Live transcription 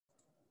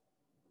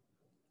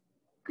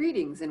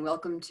Greetings and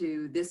welcome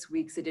to this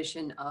week's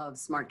edition of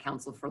Smart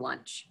Counsel for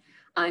Lunch.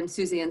 I'm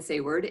Suzanne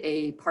Sayward,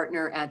 a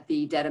partner at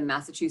the Dedham,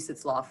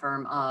 Massachusetts law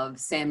firm of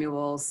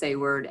Samuel,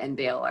 Sayward, and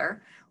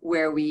Baylor,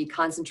 where we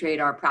concentrate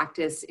our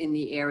practice in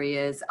the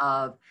areas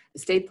of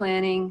estate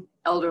planning,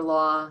 elder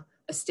law,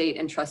 estate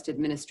and trust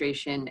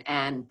administration,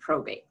 and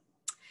probate.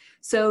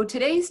 So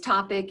today's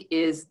topic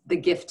is the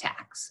gift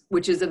tax,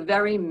 which is a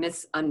very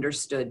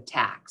misunderstood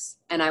tax.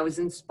 And I was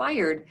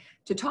inspired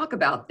to talk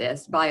about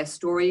this by a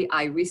story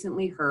I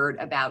recently heard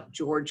about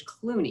George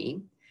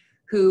Clooney,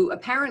 who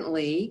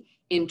apparently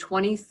in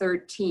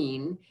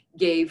 2013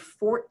 gave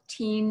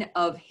 14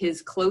 of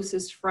his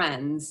closest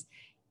friends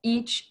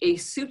each a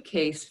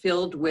suitcase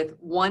filled with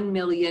 $1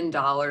 million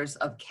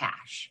of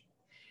cash.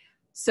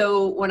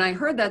 So when I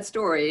heard that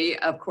story,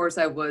 of course,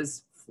 I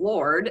was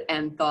floored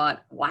and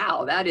thought,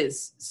 wow, that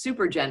is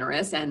super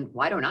generous. And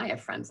why don't I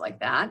have friends like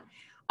that?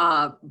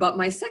 But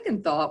my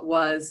second thought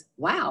was,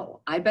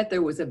 wow, I bet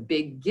there was a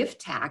big gift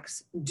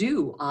tax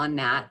due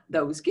on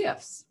those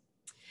gifts.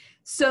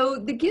 So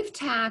the gift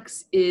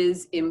tax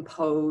is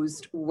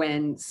imposed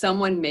when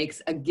someone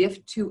makes a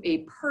gift to a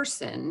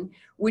person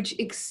which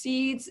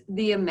exceeds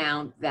the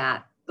amount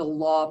that the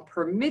law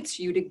permits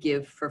you to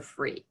give for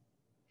free.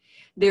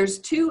 There's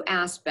two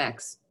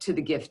aspects to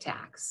the gift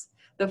tax.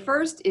 The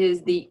first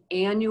is the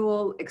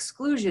annual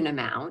exclusion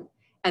amount,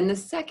 and the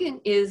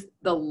second is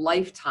the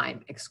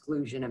lifetime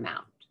exclusion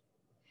amount.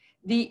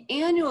 The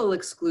annual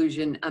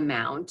exclusion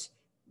amount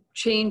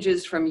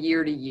changes from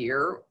year to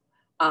year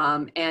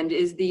and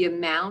is the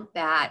amount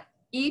that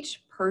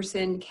each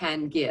person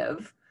can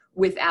give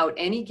without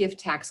any gift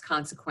tax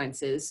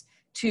consequences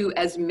to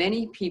as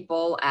many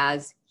people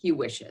as he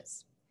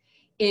wishes.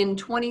 In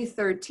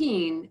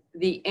 2013,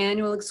 the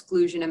annual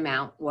exclusion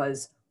amount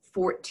was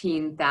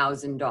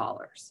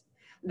 $14,000.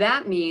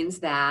 That means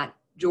that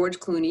George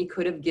Clooney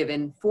could have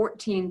given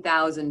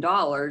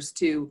 $14,000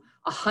 to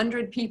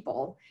 100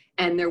 people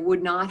and there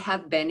would not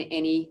have been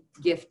any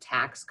gift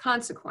tax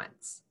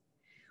consequence.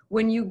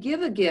 When you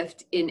give a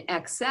gift in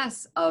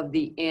excess of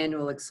the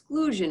annual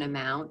exclusion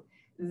amount,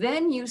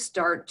 then you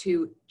start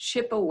to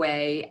chip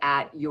away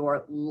at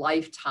your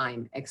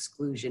lifetime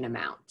exclusion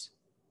amount.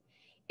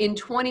 In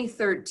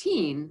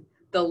 2013,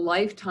 the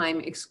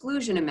lifetime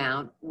exclusion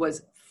amount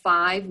was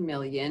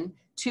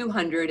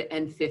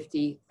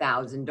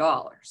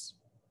 $5,250,000.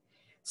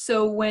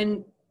 So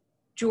when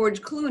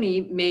George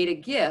Clooney made a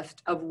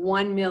gift of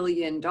 $1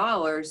 million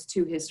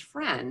to his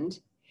friend,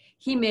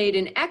 he made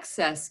an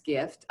excess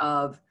gift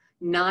of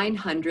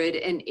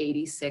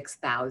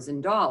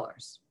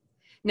 $986,000.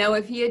 Now,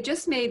 if he had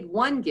just made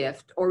one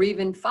gift or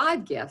even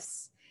 5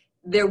 gifts,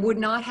 there would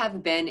not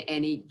have been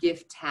any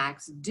gift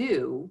tax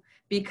due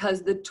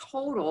because the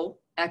total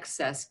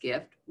excess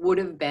gift would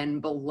have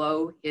been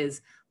below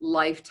his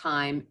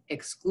lifetime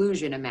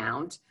exclusion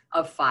amount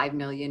of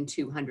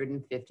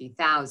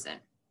 $5,250,000.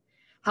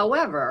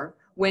 However,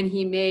 when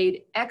he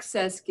made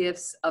excess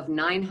gifts of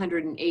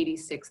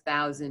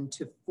 $986,000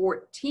 to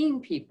 14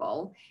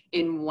 people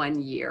in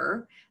 1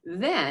 year,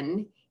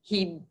 then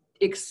he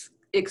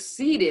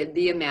exceeded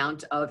the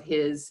amount of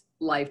his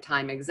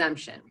lifetime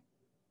exemption.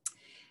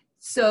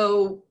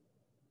 So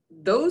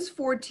those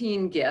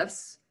 14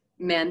 gifts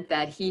meant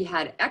that he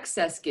had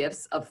excess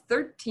gifts of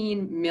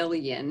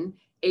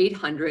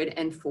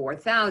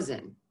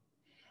 $13,804,000.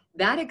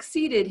 That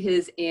exceeded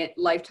his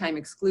lifetime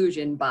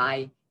exclusion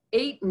by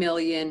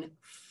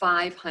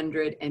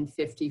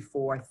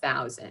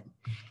 $8,554,000.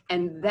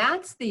 And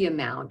that's the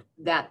amount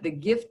that the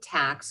gift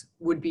tax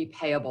would be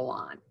payable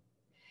on.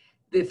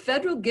 The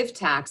federal gift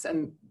tax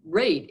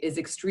rate is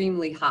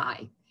extremely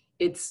high.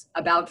 It's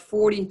about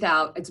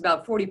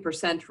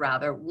 40%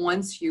 rather,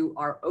 once you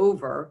are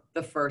over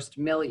the first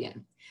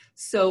million.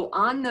 So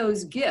on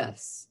those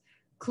gifts,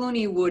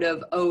 Clooney would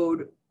have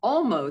owed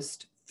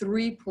almost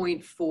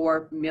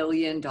 $3.4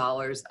 million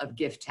of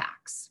gift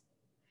tax.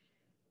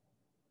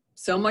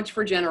 So much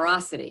for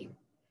generosity.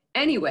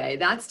 Anyway,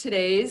 that's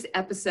today's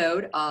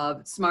episode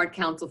of Smart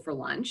Counsel for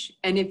Lunch.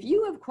 And if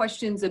you have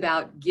questions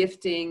about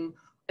gifting,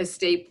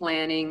 estate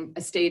planning,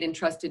 estate and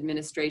trust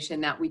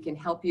administration that we can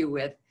help you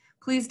with,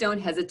 please don't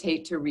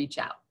hesitate to reach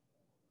out.